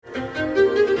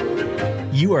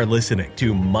You are listening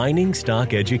to Mining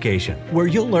Stock Education, where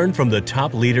you'll learn from the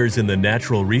top leaders in the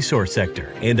natural resource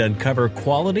sector and uncover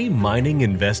quality mining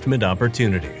investment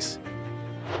opportunities.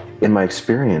 In my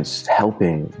experience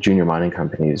helping junior mining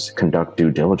companies conduct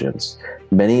due diligence,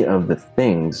 many of the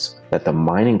things that the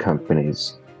mining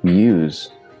companies use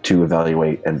to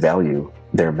evaluate and value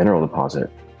their mineral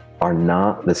deposit are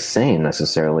not the same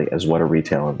necessarily as what a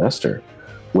retail investor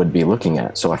would be looking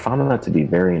at. So I found that to be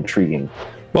very intriguing.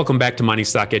 Welcome back to Mining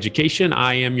Stock Education.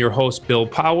 I am your host, Bill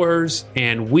Powers,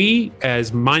 and we,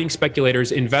 as mining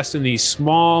speculators, invest in these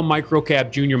small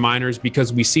micro-cap junior miners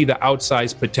because we see the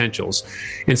outsized potentials.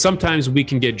 And sometimes we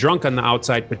can get drunk on the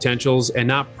outside potentials and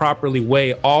not properly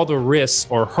weigh all the risks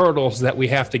or hurdles that we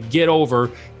have to get over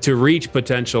to reach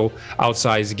potential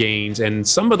outsized gains. And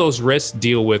some of those risks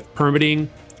deal with permitting,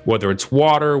 whether it's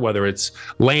water, whether it's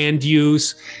land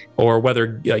use, or whether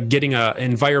getting an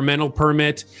environmental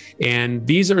permit. And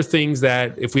these are things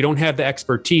that if we don't have the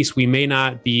expertise, we may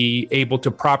not be able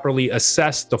to properly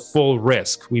assess the full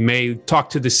risk. We may talk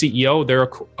to the CEO.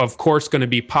 They're, of course, going to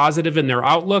be positive in their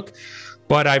outlook.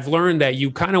 But I've learned that you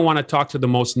kind of want to talk to the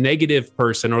most negative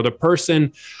person, or the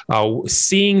person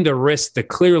seeing the risk the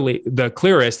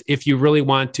clearest, if you really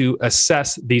want to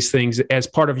assess these things as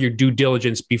part of your due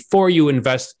diligence before you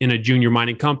invest in a junior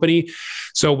mining company.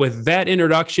 So with that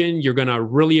introduction, you're going to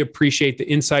really appreciate the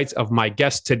insights of my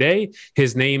guest today.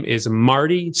 His name is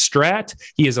Marty Stratt.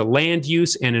 He is a land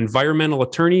use and environmental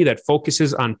attorney that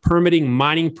focuses on permitting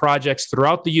mining projects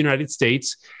throughout the United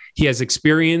States. He has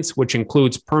experience which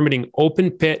includes permitting open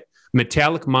pit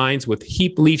metallic mines with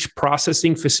heap leach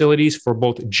processing facilities for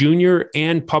both junior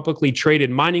and publicly traded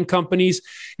mining companies.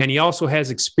 And he also has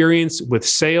experience with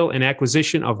sale and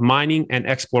acquisition of mining and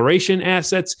exploration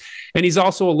assets. And he's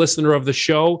also a listener of the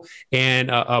show and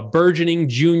a burgeoning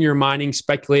junior mining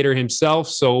speculator himself.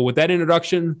 So with that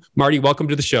introduction, Marty, welcome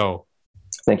to the show.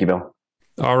 Thank you, Bill.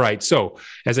 All right. So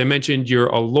as I mentioned, you're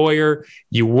a lawyer,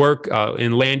 you work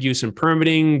in land use and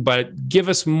permitting, but give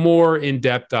us more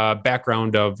in-depth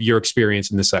background of your experience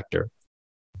in the sector.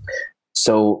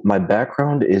 So my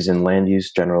background is in land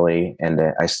use generally, and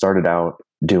I started out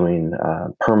doing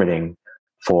permitting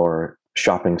for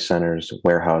shopping centers,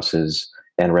 warehouses,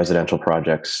 and residential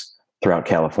projects throughout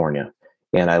California.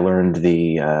 And I learned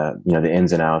the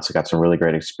ins and outs. I got some really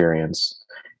great experience.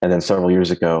 And then several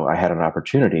years ago, I had an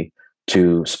opportunity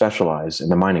to specialize in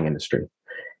the mining industry.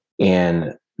 And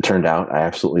it turned out I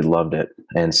absolutely loved it.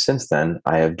 And since then,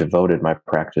 I have devoted my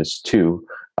practice to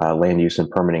land use and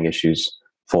permitting issues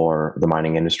for the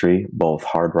mining industry, both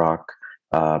hard rock,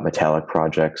 metallic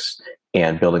projects,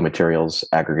 and building materials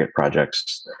aggregate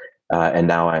projects. And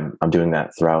now I'm doing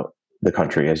that throughout the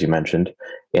country, as you mentioned.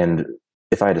 And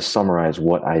if I had to summarize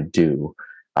what I do,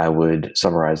 I would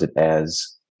summarize it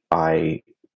as I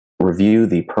review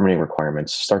the permitting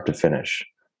requirements start to finish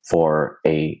for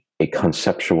a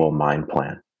conceptual mine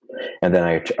plan. And then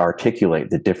I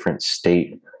articulate the different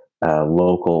state,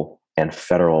 local, and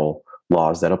federal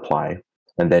laws that apply.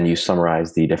 And then you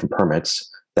summarize the different permits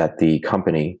that the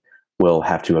company will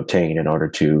have to obtain in order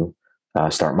to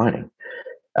start mining.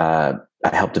 I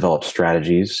help develop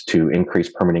strategies to increase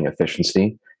permitting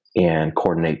efficiency and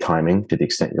coordinate timing to the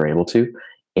extent you're able to.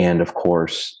 And of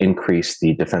course, increase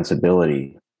the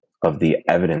defensibility of the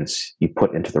evidence you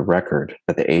put into the record,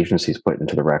 that the agencies put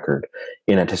into the record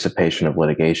in anticipation of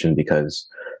litigation, because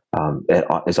it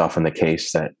is often the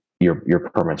case that your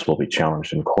permits will be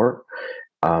challenged in court.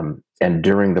 And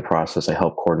during the process, I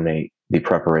help coordinate the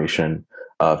preparation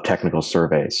of technical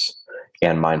surveys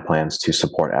and mine plans to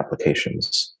support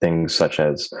applications, things such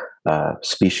as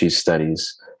species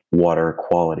studies, water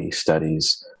quality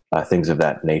studies, things of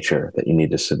that nature that you need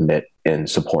to submit in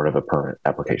support of a permit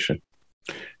application.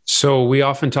 So we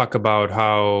often talk about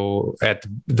how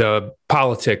the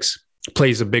politics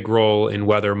plays a big role in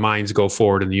whether mines go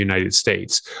forward in the United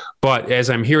States. But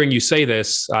as I'm hearing you say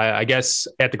this, I guess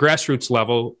at the grassroots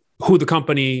level, who the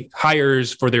company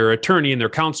hires for their attorney and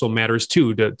their counsel matters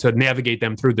too, to navigate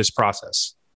them through this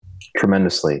process.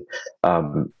 Tremendously.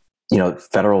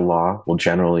 Federal law will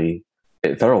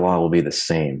be the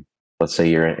same. Let's say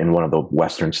you're in one of the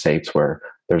Western states where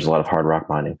there's a lot of hard rock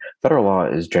mining. Federal law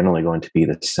is generally going to be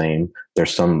the same.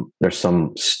 There's some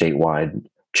statewide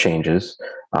changes,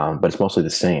 but it's mostly the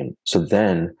same. So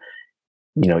then,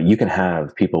 you can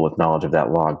have people with knowledge of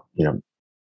that law,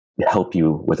 help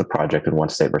you with a project in one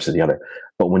state versus the other.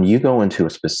 But when you go into a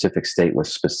specific state with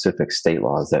specific state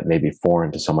laws that may be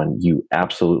foreign to someone, you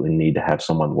absolutely need to have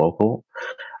someone local,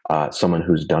 someone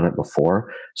who's done it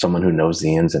before, someone who knows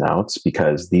the ins and outs,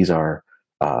 because these are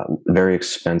very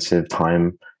expensive,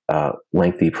 time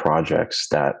lengthy projects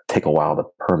that take a while to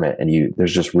permit, and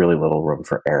there's just really little room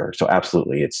for error. So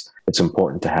absolutely, it's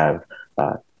important to have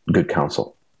good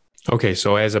counsel. Okay,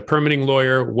 so as a permitting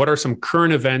lawyer, what are some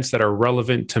current events that are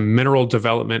relevant to mineral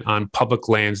development on public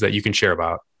lands that you can share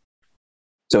about?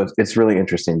 So it's really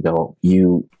interesting, Bill.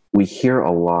 We hear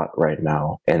a lot right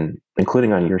now, and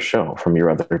including on your show from your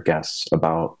other guests,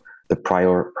 about the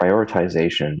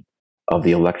prioritization of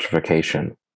the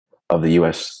electrification of the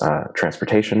U.S.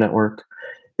 transportation network,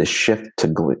 the shift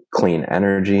to clean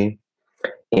energy.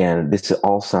 And this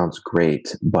all sounds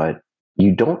great, but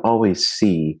you don't always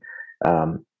see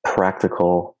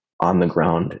practical,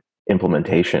 on-the-ground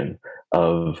implementation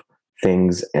of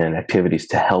things and activities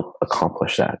to help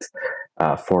accomplish that.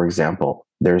 For example,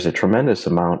 there's a tremendous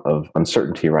amount of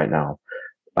uncertainty right now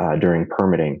during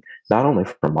permitting, not only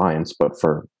for mines, but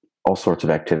for all sorts of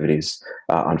activities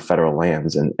on federal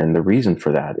lands. And the reason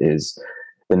for that is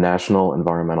the National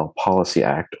Environmental Policy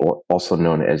Act, or also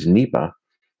known as NEPA,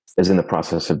 is in the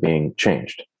process of being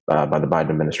changed by the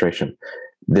Biden administration.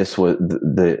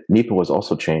 The NEPA was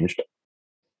also changed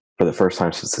for the first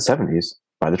time since the 70s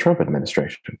by the Trump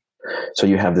administration. So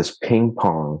you have this ping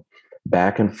pong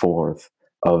back and forth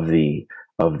of the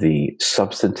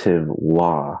substantive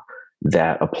law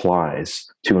that applies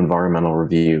to environmental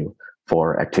review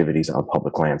for activities on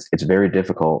public lands. It's very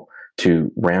difficult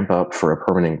to ramp up for a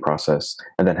permitting process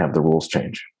and then have the rules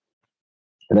change,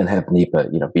 and then have NEPA,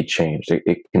 be changed.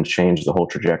 It can change the whole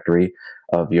trajectory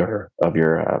of your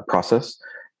process,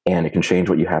 and it can change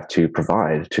what you have to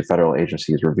provide to federal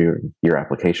agencies reviewing your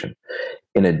application.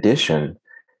 In addition,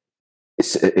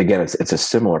 it's a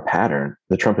similar pattern.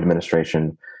 The Trump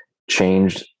administration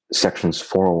changed sections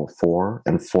 404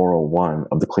 and 401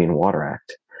 of the Clean Water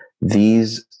Act.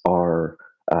 These are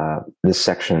the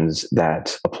sections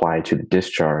that apply to the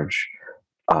discharge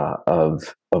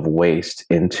of waste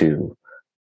into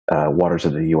waters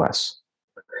of the U.S.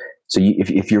 So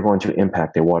if you're going to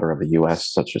impact a water of the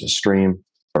U.S., such as a stream,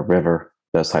 a river,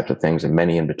 those types of things, and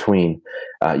many in between,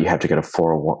 you have to get a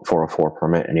 404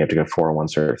 permit, and you have to get a 401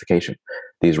 certification.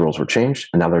 These rules were changed,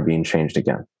 and now they're being changed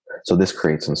again. So this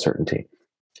creates uncertainty.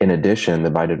 In addition, the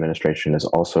Biden administration is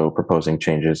also proposing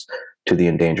changes to the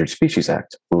Endangered Species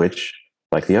Act, which,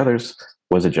 like the others,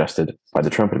 was adjusted by the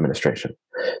Trump administration.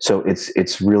 So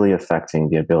it's really affecting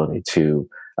the ability to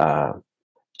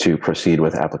proceed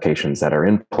with applications that are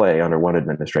in play under one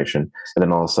administration, and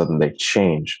then all of a sudden they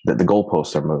change, that the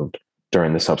goalposts are moved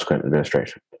during the subsequent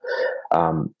administration.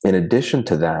 In addition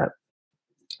to that,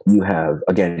 you have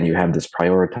this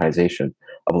prioritization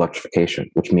of electrification,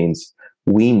 which means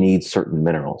we need certain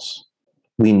minerals.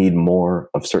 We need more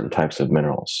of certain types of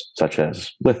minerals, such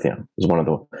as lithium is one of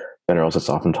the minerals that's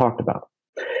often talked about.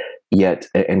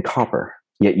 And copper.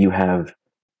 Yet you have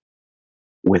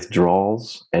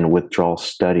withdrawals and withdrawal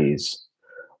studies,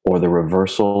 or the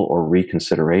reversal or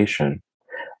reconsideration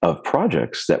of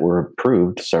projects that were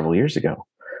approved several years ago.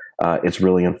 It's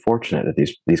really unfortunate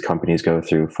that these companies go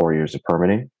through 4 years of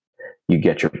permitting. You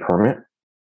get your permit,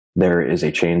 there is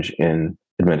a change in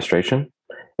administration,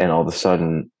 and all of a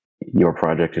sudden your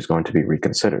project is going to be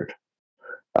reconsidered.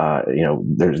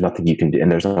 There's nothing you can do,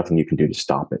 and there's nothing you can do to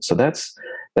stop it. So that's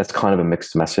kind of a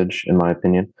mixed message, in my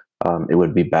opinion. It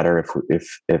would be better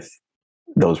if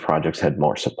those projects had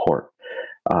more support.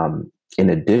 In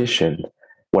addition,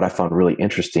 what I found really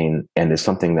interesting, and is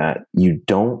something that you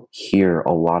don't hear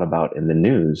a lot about in the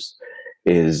news,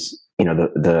 is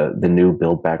the new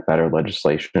Build Back Better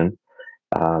legislation.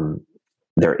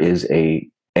 There is a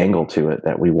angle to it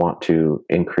that we want to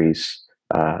increase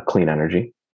clean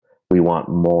energy. We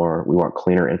want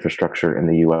cleaner infrastructure in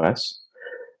the U.S.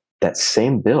 That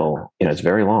same bill, it's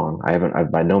very long.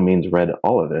 I've by no means read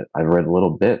all of it. I've read little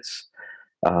bits.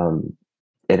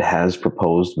 It has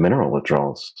proposed mineral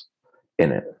withdrawals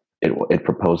in it. It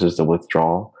proposes the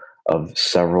withdrawal of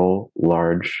several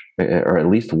large, or at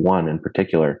least one in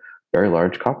particular, very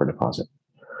large copper deposit.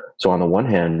 So on the one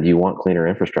hand, you want cleaner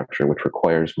infrastructure, which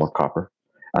requires more copper.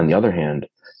 On the other hand,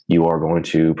 you are going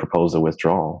to propose the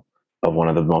withdrawal of one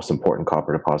of the most important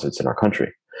copper deposits in our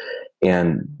country.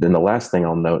 And then the last thing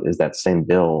I'll note is that same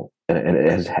bill, and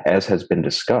as has been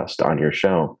discussed on your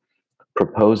show,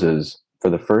 proposes for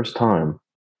the first time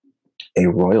a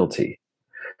royalty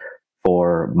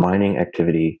for mining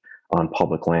activity on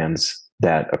public lands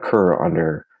that occur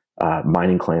under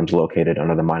mining claims located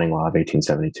under the Mining Law of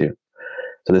 1872.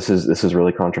 So this is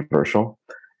really controversial.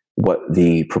 What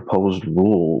the proposed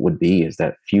rule would be is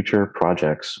that future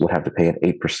projects would have to pay an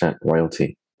 8%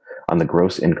 royalty on the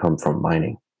gross income from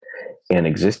mining. And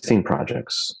existing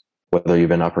projects, whether you've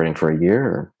been operating for a year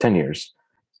or 10 years,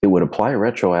 it would apply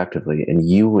retroactively, and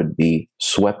you would be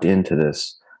swept into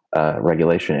this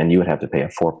regulation, and you would have to pay a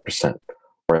 4%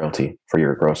 royalty for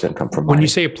your gross income from mining. When you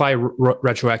say apply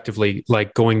retroactively,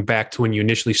 like going back to when you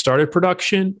initially started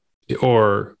production,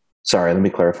 or? Sorry, let me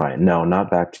clarify. No,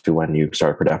 not back to when you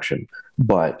started production,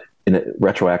 but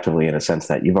retroactively in a sense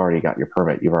that you've already got your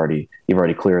permit, you've already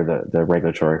cleared the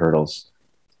regulatory hurdles,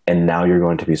 and now you're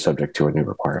going to be subject to a new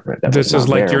requirement. This is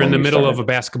like you're in the middle of a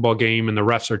basketball game and the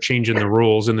refs are changing the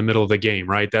rules in the middle of the game,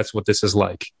 right? That's what this is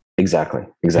like. Exactly.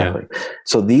 Yeah.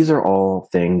 So these are all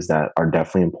things that are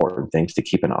definitely important things to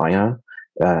keep an eye on.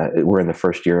 We're in the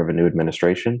first year of a new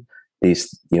administration. These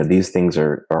things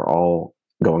are all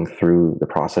going through the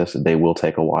process. They will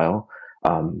take a while,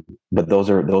 but those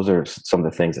are some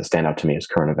of the things that stand out to me as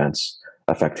current events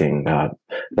affecting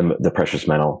the precious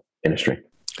metal industry.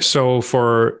 So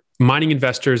for mining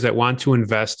investors that want to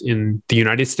invest in the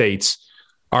United States,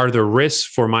 are the risks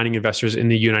for mining investors in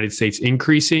the United States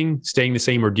increasing, staying the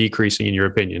same, or decreasing, in your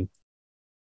opinion?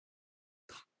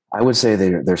 I would say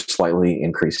they're slightly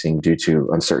increasing due to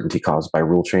uncertainty caused by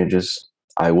rule changes.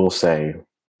 I will say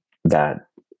that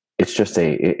it's just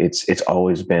it's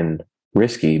always been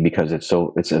risky because it's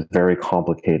a very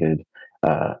complicated,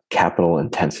 capital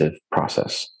intensive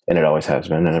process, and it always has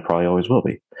been, and it probably always will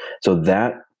be. So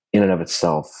that in and of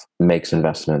itself makes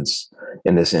investments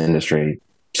in this industry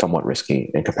somewhat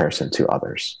risky in comparison to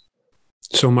others.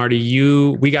 So Marty,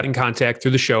 we got in contact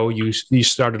through the show. You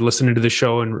started listening to the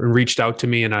show and reached out to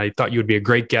me, and I thought you would be a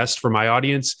great guest for my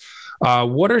audience.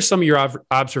 What are some of your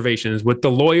observations with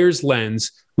the lawyer's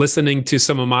lens, listening to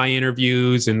some of my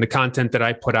interviews and the content that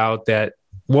I put out?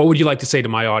 What would you like to say to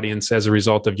my audience as a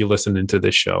result of you listening to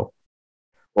this show?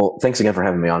 Well, thanks again for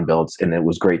having me on, Bill. And it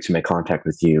was great to make contact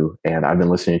with you. And I've been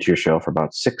listening to your show for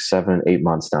about 6, 7, 8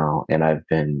 months now, and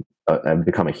I've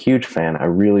become a huge fan. I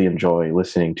really enjoy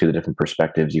listening to the different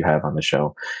perspectives you have on the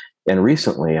show. And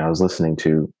recently I was listening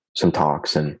to some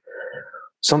talks, and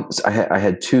I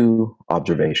had 2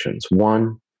 observations.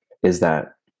 One is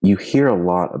that you hear a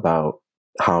lot about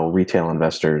how retail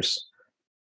investors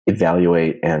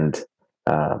evaluate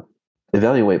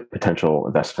potential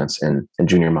investments in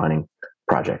junior mining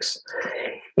projects.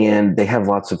 And they have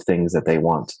lots of things that they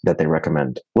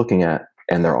recommend looking at,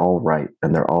 and they're all right,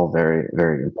 and they're all very,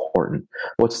 very important.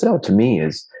 What stood out to me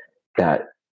is that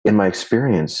in my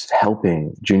experience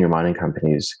helping junior mining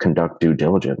companies conduct due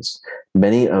diligence,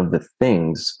 many of the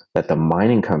things that the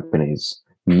mining companies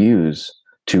use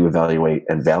to evaluate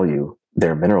and value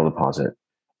their mineral deposit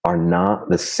are not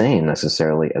the same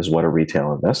necessarily as what a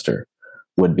retail investor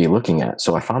would be looking at.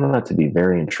 So I found that to be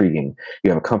very intriguing.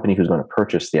 You have a company who's going to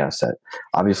purchase the asset.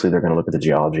 Obviously, they're going to look at the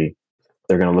geology.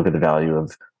 They're going to look at the value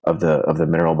of the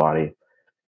mineral body,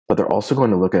 but they're also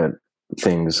going to look at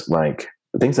things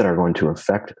that are going to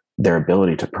affect their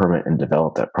ability to permit and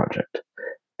develop that project.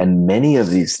 And many of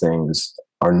these things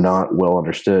are not well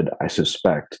understood, I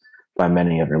suspect, by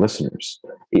many of your listeners,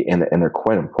 and they're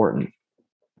quite important.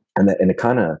 And it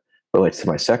kind of relates to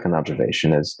my second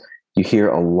observation is you hear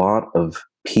a lot of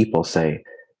people say,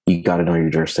 you got to know your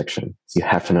jurisdiction. You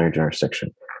have to know your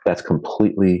jurisdiction. That's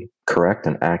completely correct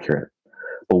and accurate.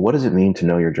 But what does it mean to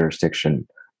know your jurisdiction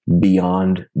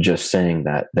beyond just saying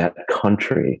that that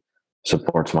country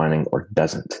supports mining or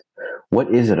doesn't?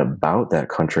 What is it about that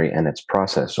country and its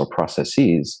process or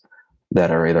processes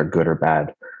that are either good or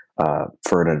bad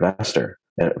for an investor,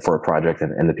 for a project,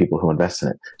 and the people who invest in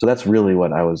it? So that's really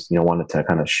what I was, wanted to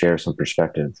kind of share some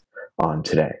perspective on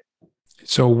today.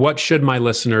 So what should my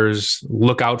listeners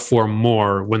look out for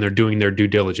more when they're doing their due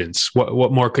diligence?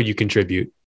 What more could you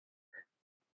contribute?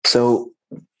 So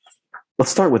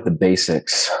let's start with the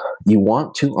basics. You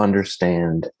want to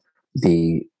understand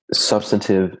the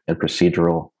substantive and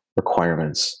procedural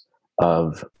requirements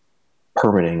of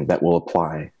permitting that will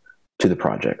apply to the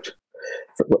project.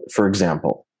 For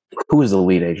example, who is the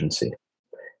lead agency?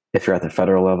 If you're at the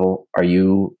federal level,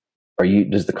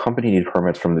 does the company need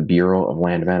permits from the Bureau of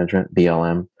Land Management,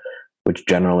 BLM, which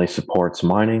generally supports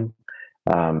mining?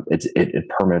 It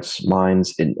permits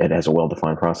mines. It has a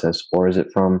well-defined process. Or is it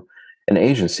from an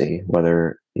agency,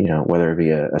 whether it be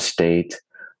a state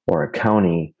or a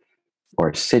county or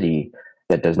a city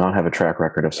that does not have a track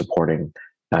record of supporting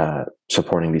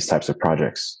these types of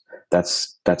projects?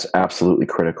 That's absolutely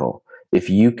critical. If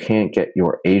you can't get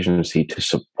your agency to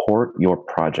support your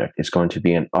project, it's going to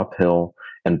be an uphill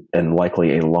and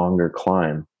likely a longer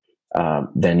climb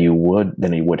than you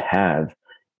would have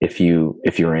if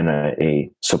you're in a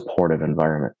supportive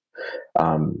environment.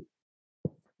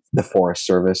 The Forest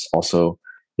Service also,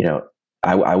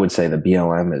 I would say the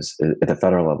BLM is at the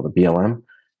federal level. The BLM,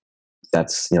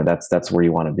 that's where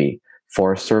you want to be.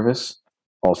 Forest Service,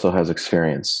 also has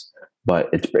experience, but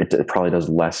it probably does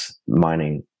less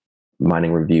mining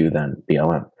review than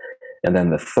BLM. And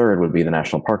then the third would be the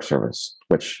National Park Service,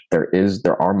 which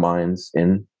there are mines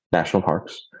in national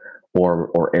parks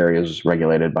or areas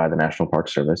regulated by the National Park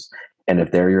Service. And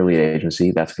if they're your lead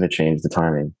agency, that's going to change the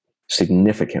timing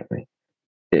significantly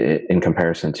in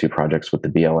comparison to projects with the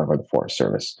BLM or the Forest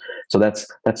Service. So that's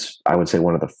I would say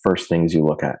one of the first things you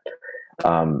look at.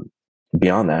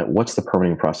 Beyond that, what's the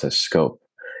permitting process scope?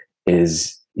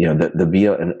 Is the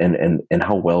BLM and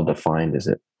how well defined is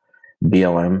it?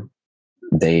 BLM,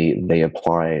 they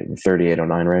apply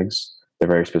 3809 regs. They're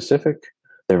very specific.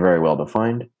 They're very well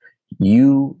defined.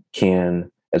 You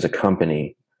can, as a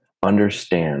company,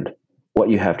 understand what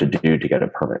you have to do to get a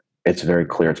permit. It's very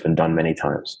clear. It's been done many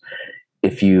times.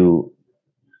 If you,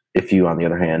 on the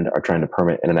other hand, are trying to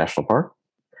permit in a national park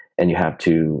and you have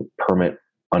to permit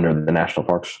under the national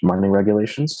parks mining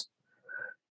regulations,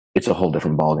 it's a whole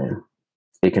different ballgame.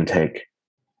 It can take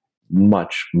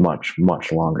much, much,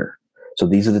 much longer. So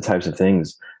these are the types of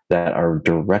things that are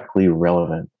directly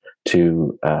relevant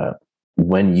to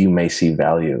when you may see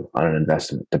value on an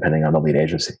investment, depending on the lead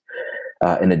agency.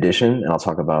 In addition, and I'll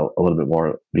talk about a little bit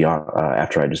more beyond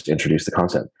after I just introduce the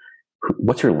concept,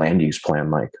 what's your land use plan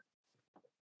like?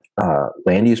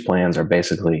 Land use plans are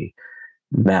basically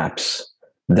maps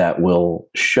that will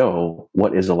show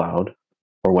what is allowed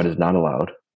or what is not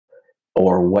allowed,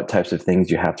 or what types of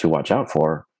things you have to watch out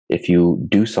for if you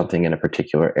do something in a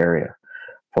particular area.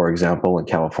 For example, in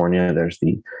California, there's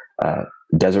the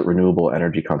Desert Renewable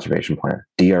Energy Conservation Plan,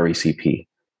 DRECP.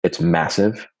 It's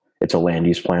massive. It's a land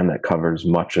use plan that covers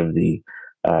much of the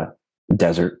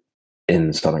desert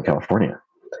in Southern California.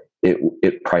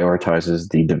 It prioritizes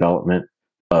the development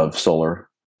of solar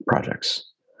projects.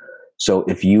 So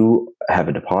if you have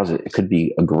a deposit, it could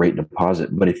be a great deposit,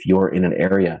 but if you're in an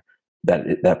area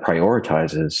that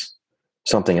prioritizes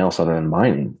something else other than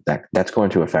mining, that's going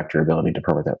to affect your ability to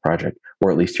permit that project,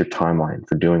 or at least your timeline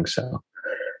for doing so.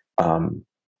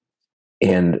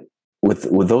 And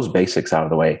with those basics out of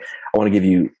the way, I want to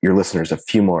give your listeners a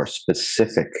few more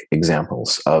specific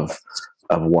examples of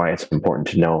why it's important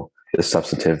to know the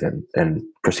substantive and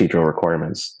procedural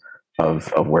requirements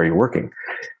of where you're working.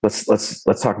 Let's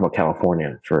talk about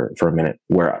California for a minute,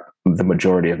 where the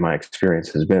majority of my experience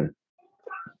has been.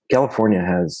 California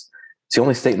it's the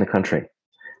only state in the country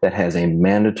that has a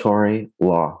mandatory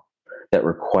law that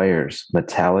requires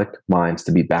metallic mines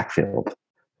to be backfilled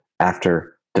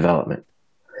after development.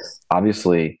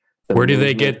 Obviously, where do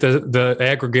they get the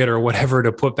aggregate or whatever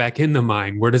to put back in the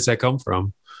mine? Where does that come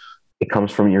from? It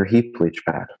comes from your heap leach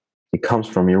pad. It comes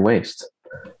from your waste.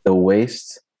 The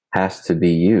waste has to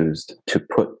be used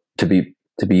to be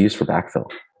used for backfill.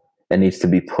 It needs to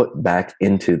be put back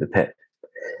into the pit.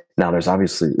 Now, there's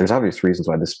obvious reasons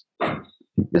why this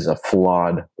is a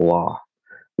flawed law.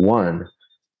 One,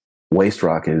 waste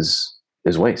rock is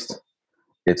waste.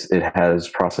 It has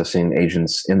processing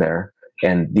agents in there,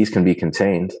 and these can be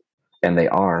contained, and they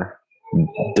are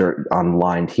on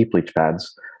lined heap leach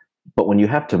pads. But when you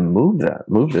have to move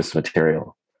this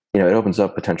material, it opens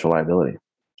up potential liability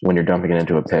when you're dumping it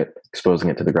into a pit, exposing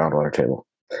it to the groundwater table.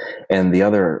 And the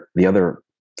other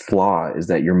flaw is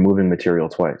that you're moving material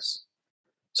twice.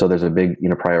 So there's a big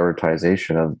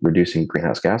prioritization of reducing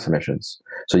greenhouse gas emissions.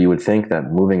 So you would think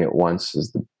that moving it once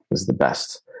is the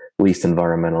best, least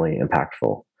environmentally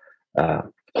impactful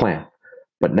plan.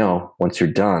 But no, once you're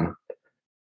done,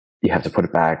 you have to put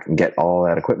it back and get all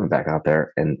that equipment back out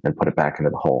there and put it back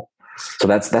into the hole. So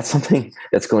that's something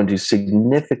that's going to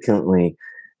significantly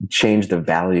change the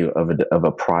value of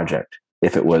a project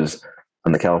if it was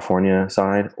on the California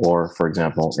side or, for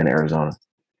example, in Arizona.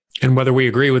 And whether we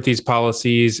agree with these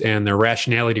policies and their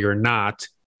rationality or not,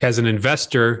 as an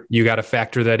investor, you got to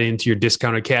factor that into your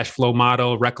discounted cash flow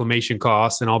model, reclamation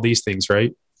costs, and all these things,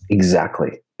 right?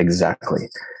 Exactly.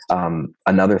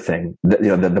 Another thing, the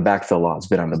backfill law has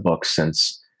been on the books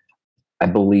since, I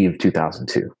believe,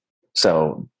 2002.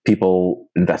 So people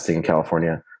investing in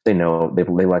California, they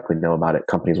likely know about it.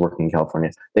 Companies working in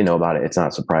California, they know about it. It's not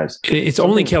a surprise. It's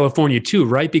only California too,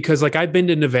 right? Because I've been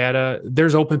to Nevada,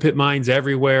 there's open pit mines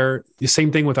everywhere. The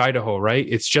same thing with Idaho, right?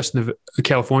 It's just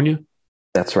California.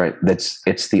 That's right.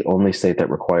 It's the only state that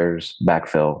requires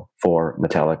backfill for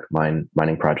metallic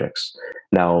mining projects.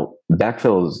 Now,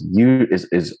 backfill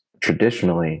is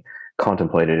traditionally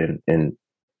contemplated in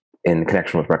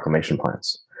connection with reclamation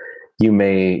plans. You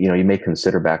may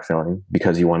consider backfilling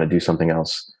because you want to do something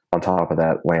else on top of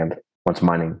that land once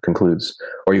mining concludes,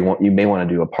 or you may want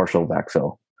to do a partial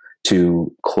backfill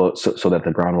to close so that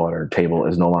the groundwater table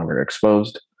is no longer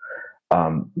exposed,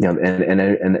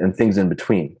 and things in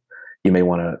between. You may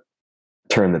want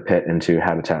turn the pit into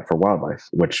habitat for wildlife,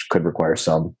 which could require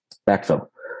some backfill.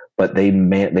 But they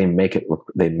make it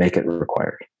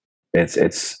required.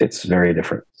 It's very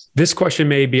different. This question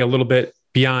may be a little bit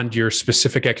beyond your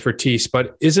specific expertise,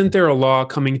 but isn't there a law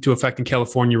coming into effect in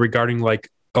California regarding like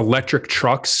electric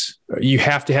trucks? You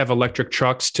have to have electric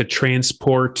trucks to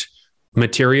transport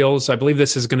materials. I believe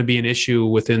this is going to be an issue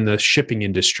within the shipping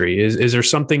industry. Is there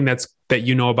something that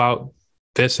you know about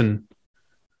this? And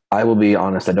I will be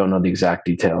honest, I don't know the exact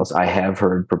details. I have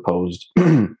heard proposed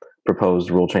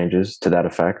rule changes to that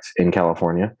effect in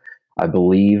California. I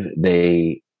believe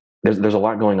there's a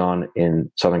lot going on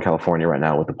in Southern California right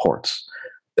now with the ports.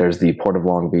 There's the Port of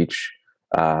Long Beach.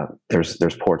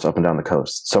 There's ports up and down the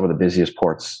coast, some of the busiest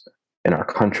ports in our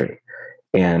country.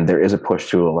 And there is a push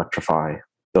to electrify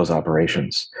those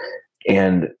operations.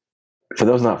 And for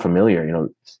those not familiar,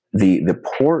 the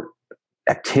port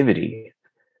activity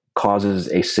causes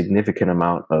a significant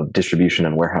amount of distribution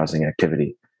and warehousing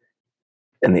activity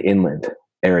in the inland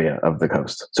area of the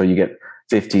coast. So you get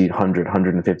 50, 100,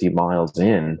 150 miles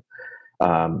in,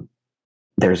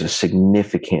 there's a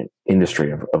significant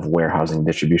industry of warehousing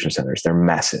distribution centers. They're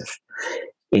massive.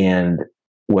 And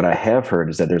what I have heard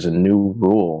is that there's a new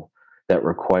rule that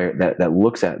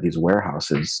looks at these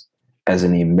warehouses as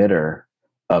an emitter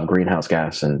of greenhouse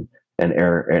gas and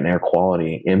air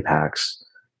quality impacts,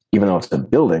 even though it's a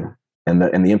building, and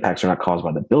the impacts are not caused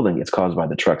by the building, it's caused by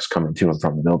the trucks coming to and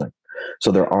from the building.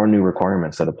 So there are new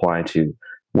requirements that apply to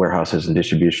warehouses and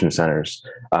distribution centers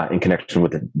in connection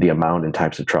with the amount and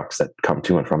types of trucks that come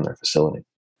to and from their facility.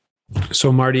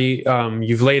 So Marty,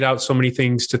 you've laid out so many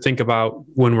things to think about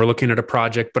when we're looking at a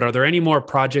project, but are there any more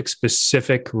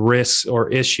project-specific risks or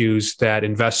issues that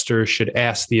investors should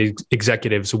ask the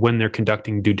executives when they're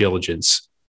conducting due diligence?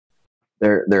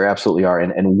 There absolutely are.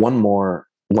 And one more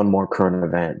current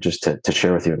event just to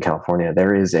share with you in California,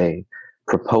 there is a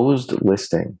proposed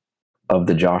listing of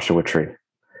the Joshua tree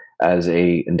as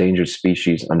a endangered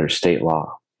species under state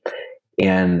law.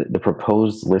 And the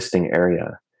proposed listing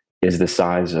area is the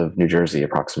size of New Jersey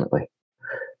approximately.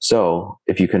 So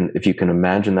if you can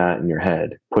imagine that in your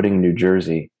head, putting New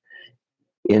Jersey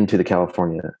into the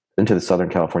Southern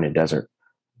California desert,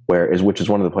 which is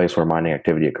one of the places where mining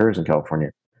activity occurs in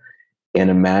California, and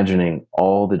imagining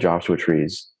all the Joshua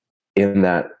trees in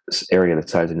that area the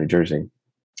size of New Jersey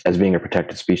as being a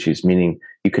protected species, meaning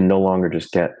you can no longer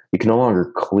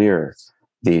clear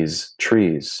these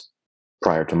trees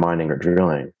prior to mining or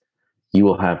drilling. You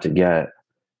will have to get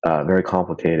very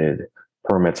complicated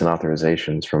permits and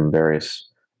authorizations from various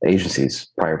agencies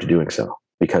prior to doing so,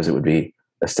 because it would be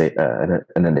an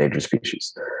endangered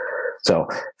species. So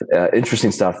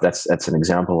interesting stuff. That's an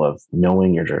example of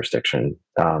knowing your jurisdiction.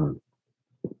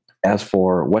 As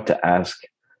for what to ask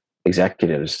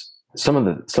executives,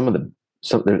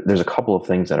 there's a couple of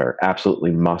things that are absolutely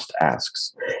must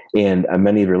asks, and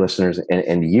many of your listeners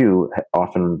and you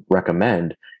often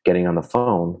recommend getting on the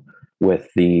phone with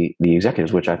the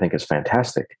executives, which I think is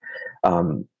fantastic.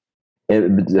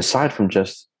 Aside from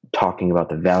just talking about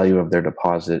the value of their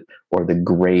deposit or the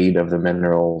grade of the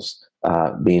minerals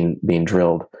being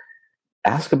drilled,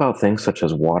 ask about things such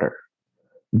as water.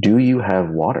 Do you have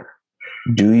water?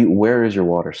 Where is your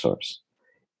water source?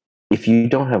 If you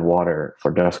don't have water for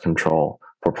dust control,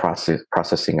 for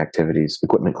processing activities,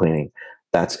 equipment cleaning,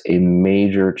 that's a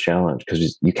major challenge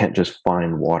because you can't just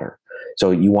find water. So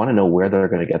you want to know where they're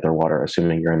going to get their water,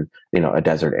 assuming you're in a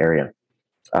desert area.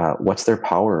 What's their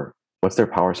power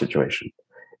situation?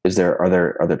 Are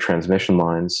there transmission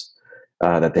lines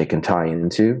that they can tie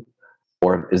into,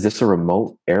 or is this a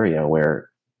remote area where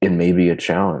it may be a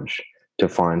challenge to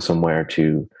find somewhere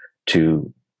to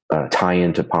tie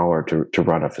into power to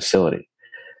run a facility?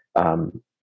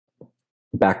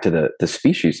 Back to the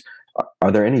species.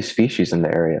 Are there any species in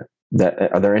the area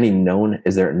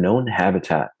is there known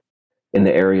habitat in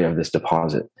the area of this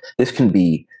deposit? This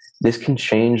can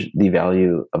change the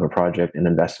value of a project and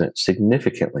investment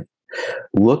significantly.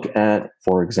 Look at,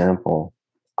 for example,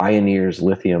 Ioneer's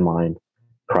lithium mine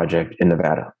project in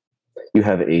Nevada. You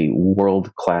have a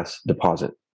world-class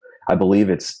deposit. I believe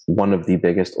it's one of the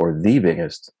biggest or the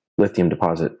biggest lithium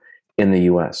deposit in the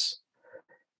US.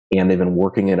 And they've been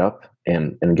working it up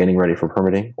and getting ready for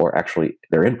permitting, or actually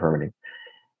they're in permitting.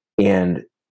 And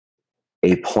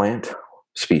a plant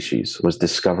species was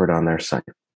discovered on their site.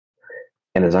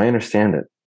 And as I understand it,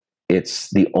 it's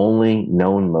the only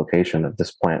known location of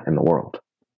this plant in the world.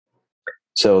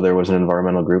 So there was an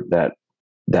environmental group that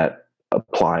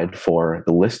applied for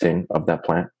the listing of that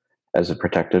plant as a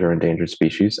protected or endangered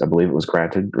species. I believe it was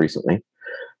granted recently.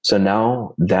 So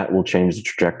now that will change the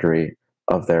trajectory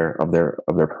of their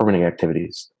permitting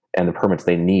activities and the permits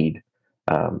they need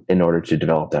in order to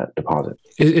develop that deposit.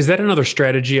 Is that another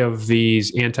strategy of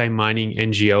these anti-mining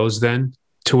NGOs then?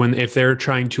 If they're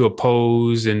trying to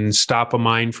oppose and stop a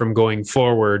mine from going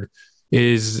forward,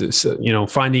 is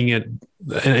finding an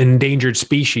endangered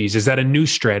species? Is that a new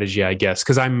strategy? I guess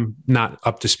because I'm not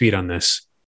up to speed on this.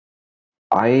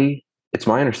 It's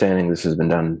my understanding this has been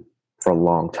done for a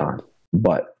long time,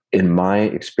 but in my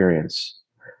experience,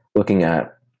 looking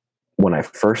at when I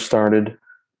first started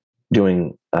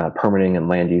doing permitting and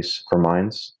land use for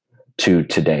mines to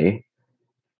today,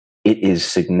 it is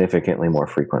significantly more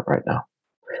frequent right now.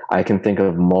 I can think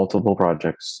of multiple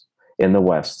projects in the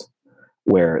West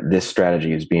where this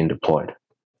strategy is being deployed.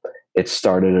 It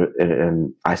started,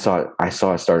 and I saw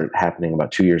it started happening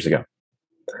about 2 years ago,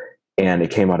 and it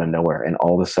came out of nowhere. And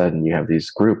all of a sudden, you have these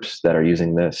groups that are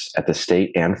using this at the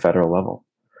state and federal level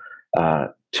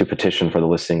to petition for the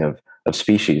listing of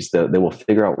species. They will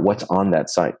figure out what's on that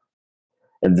site,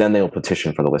 and then they will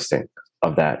petition for the listing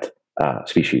of that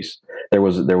species. There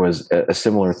was a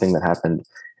similar thing that happened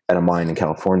at a mine in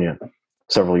California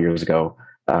several years ago,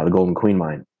 the Golden Queen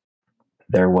mine.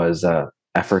 There was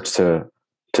efforts to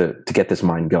get this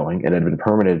mine going. It had been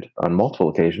permitted on multiple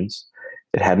occasions.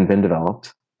 It hadn't been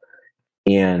developed,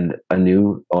 and a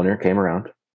new owner came around,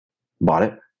 bought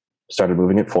it, started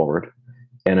moving it forward,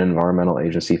 and an environmental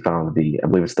agency found I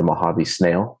believe it's the Mojave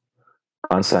snail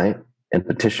on site and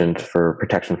petitioned for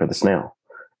protection for the snail.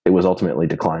 It was ultimately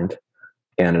declined,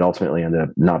 and it ultimately ended up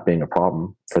not being a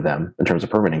problem for them in terms of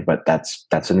permitting. But that's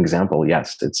an example.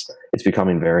 Yes, it's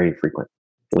becoming very frequent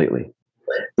lately.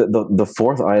 The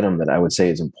fourth item that I would say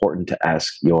is important to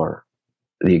ask the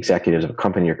executives of a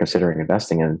company you're considering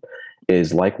investing in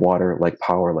is, like water, like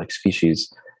power, like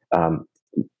species,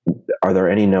 are there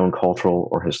any known cultural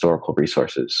or historical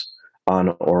resources on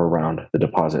or around the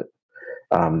deposit?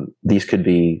 These could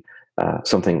be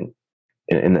something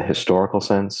in the historical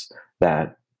sense,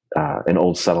 that an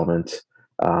old settlement,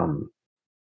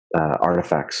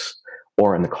 artifacts,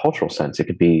 or in the cultural sense, it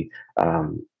could be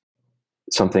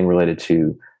something related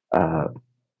to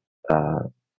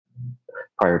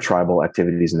prior tribal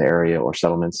activities in the area or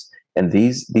settlements. And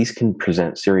these can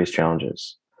present serious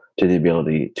challenges to the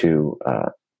ability to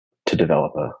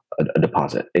develop a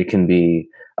deposit. It can be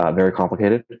very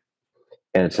complicated,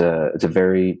 and it's a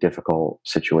very difficult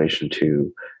situation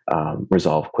to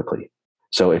resolve quickly.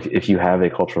 So if you have a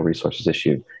cultural resources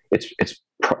issue, it's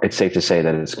safe to say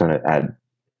that it's going to add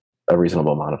a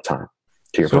reasonable amount of time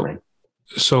to your permitting.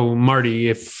 So Marty,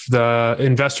 if the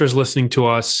investors listening to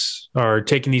us are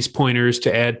taking these pointers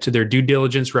to add to their due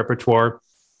diligence repertoire,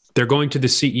 they're going to the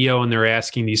CEO and they're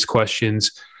asking these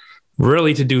questions,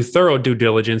 really to do thorough due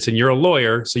diligence, and you're a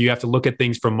lawyer, so you have to look at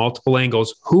things from multiple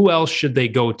angles. Who else should they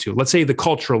go to? Let's say the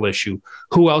cultural issue.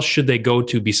 Who else should they go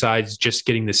to besides just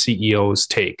getting the CEO's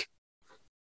take?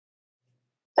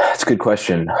 That's a good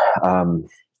question.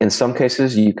 In some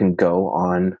cases, you can go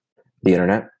on the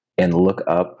internet and look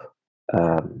up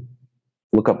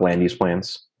land use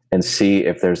plans and see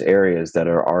if there's areas that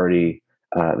are already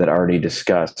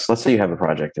discussed. Let's say you have a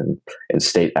project in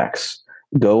state X.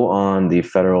 Go on the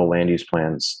federal land use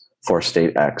plans for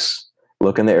state X.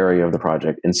 Look in the area of the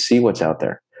project and see what's out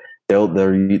there. There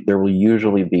will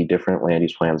usually be different land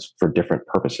use plans for different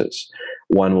purposes.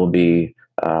 One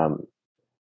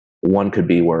could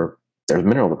be where there's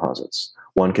mineral deposits.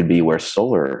 One could be where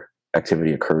solar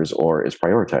activity occurs or is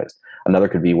prioritized. Another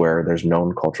could be where there's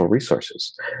known cultural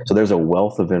resources. So there's a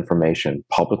wealth of information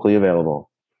publicly available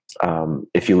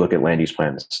if you look at land use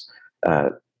plans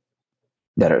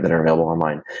that are available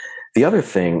online. The other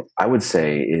thing I would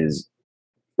say is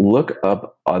look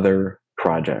up other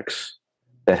projects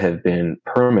that have been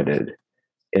permitted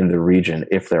in the region,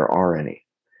 if there are any,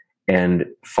 and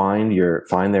find their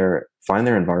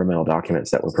environmental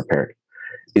documents that were prepared.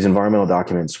 These environmental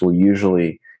documents will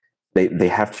usually they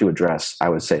have to address, I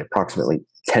would say, approximately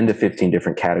 10 to 15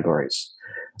 different categories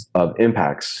of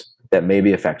impacts that may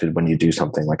be affected when you do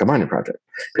something like a mining project.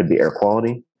 Could be air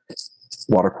quality,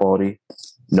 water quality,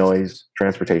 noise,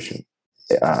 transportation,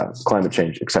 climate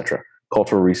change, etc.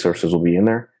 Cultural resources will be in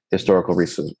there. Historical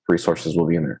resources will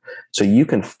be in there. So you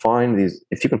can find these.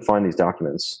 If you can find these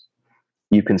documents,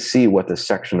 you can see what the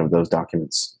section of those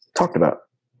documents talked about.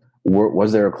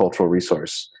 Was there a cultural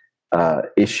resource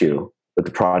issue with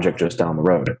the project just down the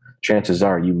road? Chances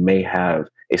are you may have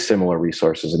a similar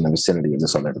resources in the vicinity of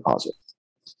this other deposit.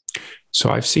 So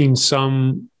I've seen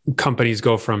some companies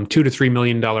go from $2 to $3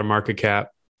 million market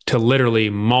cap to literally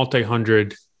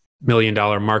multi-hundred million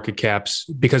market caps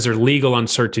because their legal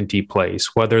uncertainty plays,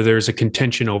 whether there's a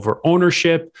contention over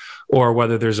ownership or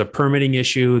whether there's a permitting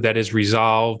issue that is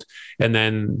resolved, and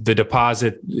then the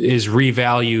deposit is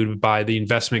revalued by the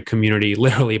investment community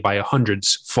literally by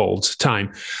hundreds folds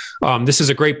time. This is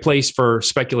a great place for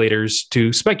speculators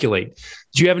to speculate.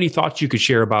 Do you have any thoughts you could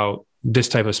share about this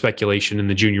type of speculation in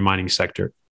the junior mining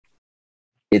sector?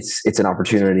 It's an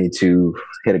opportunity to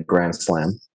hit a grand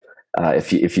slam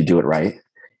if you do it right.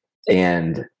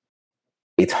 And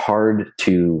it's hard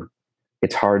to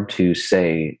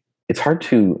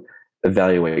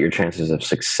evaluate your chances of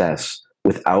success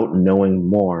without knowing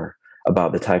more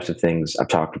about the types of things I've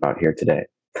talked about here today.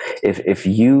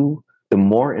 The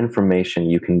more information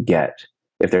you can get,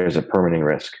 if there's a permitting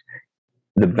risk,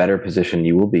 the better position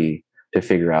you will be to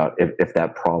figure out if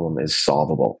that problem is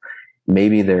solvable.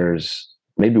 Maybe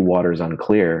water's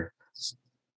unclear,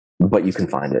 but you can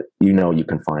find it. You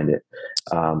can find it.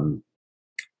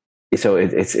 So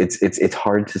it's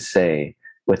hard to say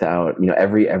without,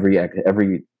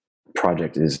 every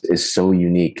project is so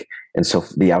unique, and so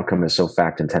the outcome is so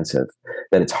fact intensive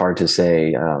that it's hard to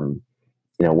say,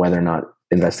 whether or not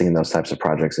investing in those types of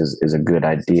projects is a good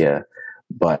idea.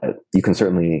 But you can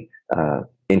certainly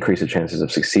increase the chances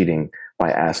of succeeding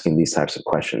by asking these types of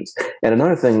questions. And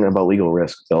another thing about legal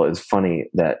risk, Bill, is funny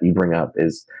that you bring up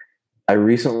is I've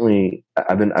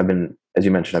been, as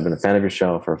you mentioned, I've been a fan of your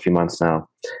show for a few months now.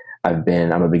 I'm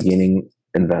a beginning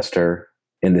investor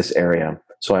in this area.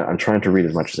 So I'm trying to read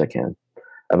as much as I can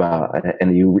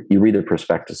and you read the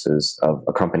prospectuses of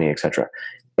a company, et cetera.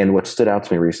 And what stood out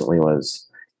to me recently was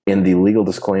in the legal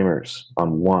disclaimers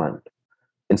on one,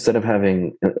 instead of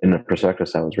having, in the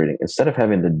prospectus I was reading, instead of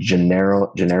having the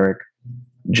generic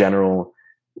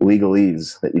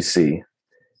legalese that you see,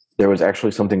 there was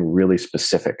actually something really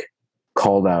specific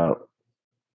called out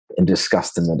and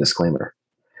discussed in the disclaimer.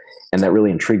 And that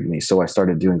really intrigued me. So I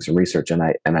started doing some research, and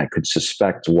I could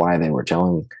suspect why they were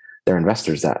telling their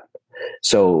investors that.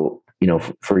 So,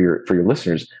 for your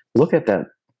listeners, look at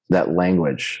that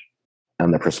language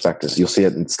on the prospectus. You'll see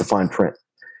it. It's the fine print.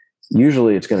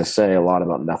 Usually it's going to say a lot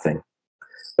about nothing.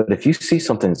 But if you see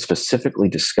something specifically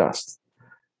discussed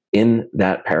in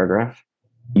that paragraph,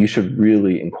 you should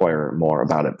really inquire more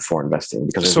about it before investing.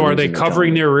 So are they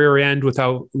covering their rear end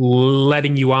without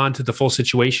letting you on to the full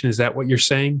situation? Is that what you're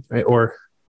saying? Right? Or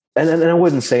and I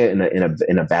wouldn't say it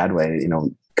in a bad way,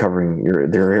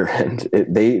 covering their rear end.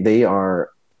 They are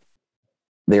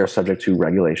subject to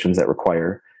regulations that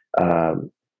require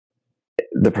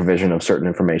the provision of certain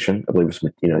information. I believe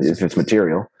if it's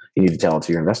material, you need to tell it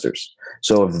to your investors.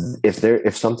 So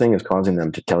if something is causing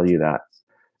them to tell you that,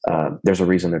 there's a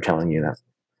reason they're telling you that.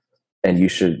 And you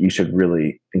should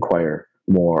really inquire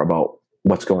more about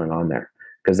what's going on there,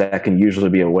 because that can usually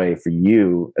be a way for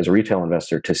you as a retail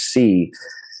investor to see,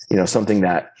 something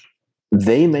that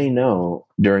they may know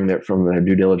from their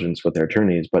due diligence with their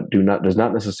attorneys, but does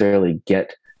not necessarily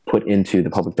get put into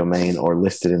the public domain or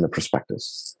listed in the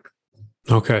prospectus.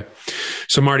 Okay.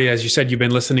 So Marty, as you said, you've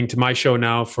been listening to my show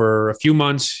now for a few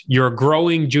months. You're a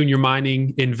growing junior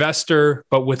mining investor,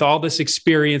 but with all this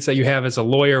experience that you have as a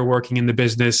lawyer working in the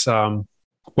business,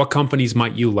 what companies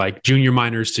might you like junior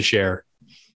miners to share?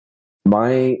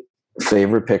 My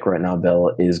favorite pick right now,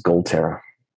 Bill, is Goldterra,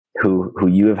 who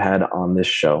you have had on this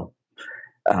show.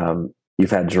 You've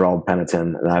had Gerald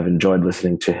Pennington, and I've enjoyed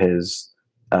listening to his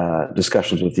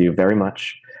discussions with you very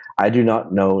much. I do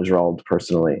not know Gerald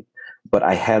personally, but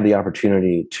I had the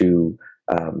opportunity to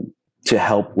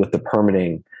help with the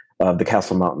permitting of the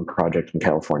Castle Mountain project in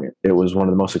California. It was one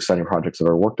of the most exciting projects I've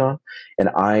ever worked on, and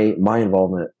my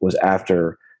involvement was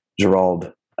after Gerald's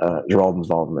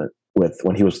involvement with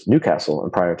when he was with Newcastle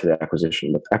and prior to the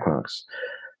acquisition with Equinox.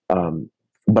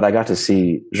 But I got to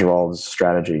see Gerald's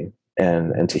strategy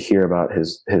and to hear about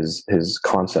his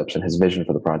concepts and his vision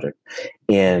for the project,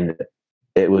 and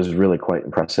it was really quite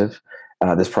impressive.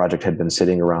 This project had been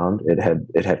sitting around. It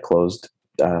had closed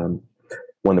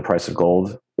when the price of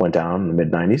gold went down in the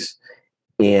mid-90s.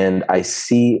 And I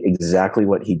see exactly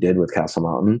what he did with Castle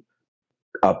Mountain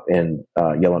up in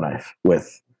Yellowknife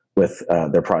with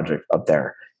their project up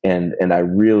there. And I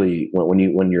really,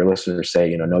 when your listeners say,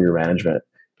 know your management,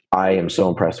 I am so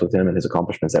impressed with him and his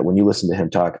accomplishments that when you listen to him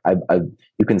talk,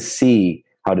 you can see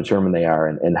how determined they are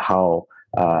and how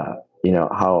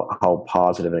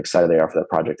positive and excited they are for that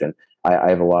project. And I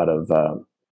have a lot of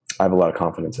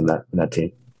confidence in that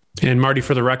team. And Marty,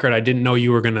 for the record, I didn't know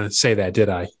you were going to say that, did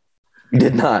I? You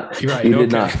did not. You're right. You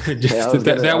okay. did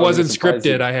not. That wasn't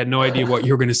scripted. I had no idea what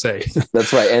you were going to say.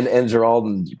 That's right. And Gerald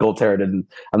and Goldterra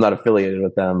I'm not affiliated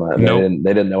with them. Nope.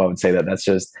 They didn't know I would say that. That's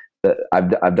just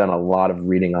I've done a lot of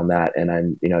reading on that,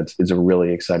 and it's a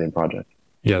really exciting project.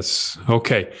 Yes.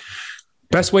 Okay.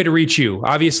 Best way to reach you.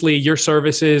 Obviously, your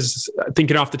services,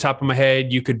 thinking off the top of my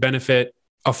head, you could benefit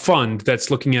a fund that's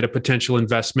looking at a potential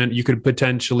investment. You could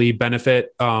potentially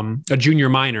benefit a junior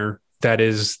miner that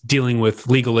is dealing with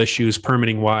legal issues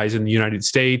permitting wise in the United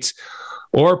States.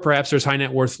 Or perhaps there's high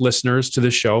net worth listeners to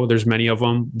the show. There's many of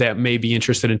them that may be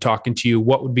interested in talking to you.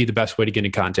 What would be the best way to get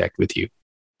in contact with you?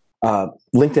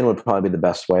 LinkedIn would probably be the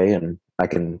best way, and I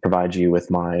can provide you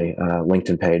with my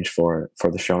LinkedIn page for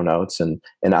the show notes. And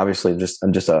obviously,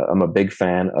 I'm a big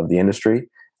fan of the industry.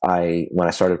 When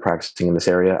I started practicing in this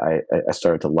area, I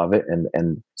started to love it,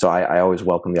 and so I always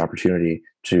welcome the opportunity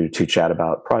to chat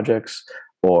about projects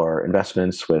or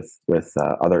investments with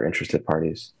other interested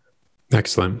parties.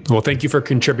 Excellent. Well, thank you for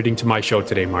contributing to my show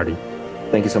today, Marty.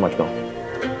 Thank you so much, Bill.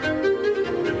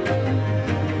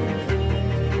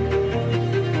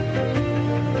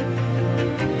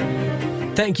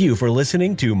 Thank you for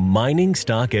listening to Mining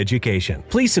Stock Education.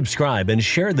 Please subscribe and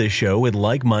share this show with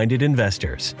like-minded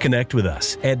investors. Connect with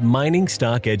us at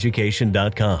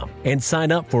miningstockeducation.com and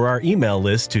sign up for our email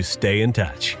list to stay in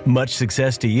touch. Much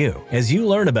success to you as you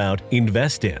learn about,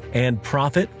 invest in, and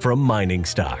profit from mining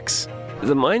stocks.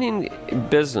 The mining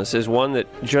business is one that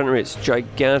generates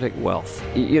gigantic wealth.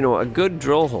 A good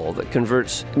drill hole that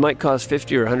converts might cost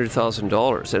 $50,000 or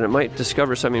 $100,000, and it might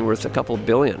discover something worth a couple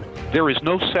billion. There is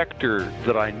no sector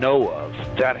that I know of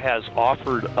that has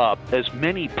offered up as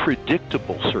many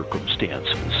predictable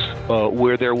circumstances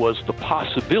where there was the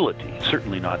possibility,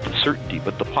 certainly not the certainty,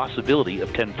 but the possibility of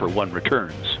 10-for-1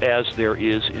 returns, as there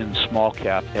is in small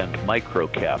cap and micro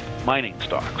cap mining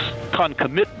stocks.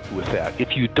 Concomitant with that,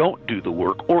 if you don't do the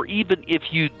work, or even if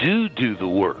you do the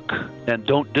work and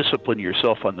don't discipline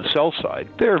yourself on the sell side,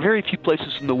 there are very few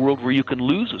places in the world where you can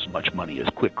lose as much money as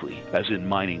quickly as in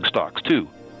mining stocks too.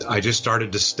 I just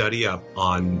started to study up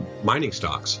on mining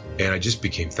stocks, and I just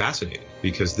became fascinated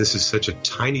because this is such a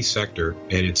tiny sector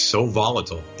and it's so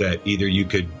volatile that either you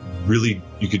could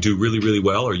do really, really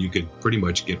well, or you could pretty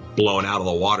much get blown out of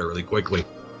the water really quickly.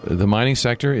 The mining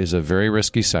sector is a very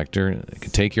risky sector. It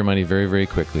can take your money very, very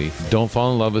quickly. Don't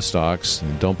fall in love with stocks.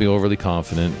 Don't be overly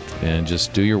confident, and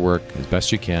just do your work as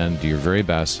best you can. Do your very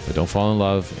best, but don't fall in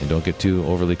love and don't get too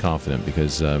overly confident,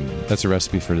 because that's a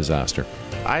recipe for disaster.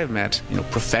 I have met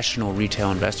professional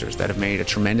retail investors that have made a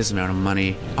tremendous amount of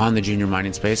money on the junior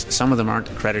mining space. Some of them aren't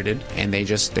accredited, and they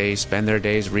spend their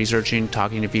days researching,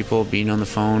 talking to people, being on the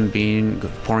phone,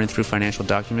 pouring through financial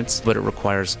documents, but it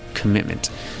requires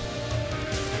commitment.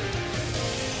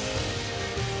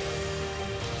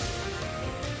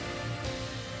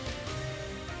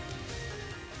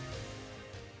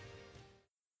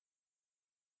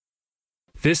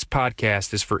 This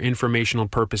podcast is for informational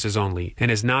purposes only and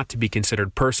is not to be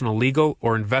considered personal legal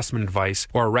or investment advice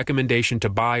or a recommendation to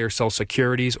buy or sell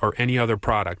securities or any other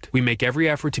product. We make every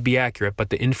effort to be accurate, but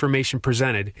the information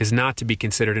presented is not to be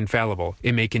considered infallible.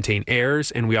 It may contain errors,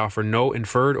 and we offer no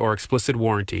inferred or explicit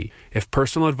warranty. If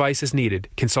personal advice is needed,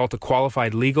 consult a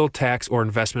qualified legal, tax, or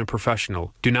investment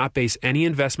professional. Do not base any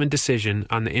investment decision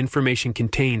on the information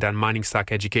contained on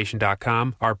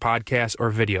miningstockeducation.com, our podcasts,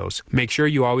 or videos. Make sure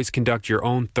you always conduct your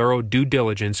own thorough due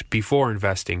diligence before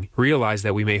investing. Realize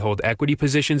that we may hold equity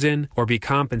positions in or be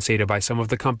compensated by some of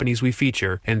the companies we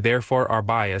feature, and therefore are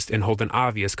biased and hold an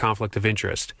obvious conflict of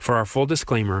interest. For our full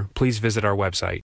disclaimer, please visit our website.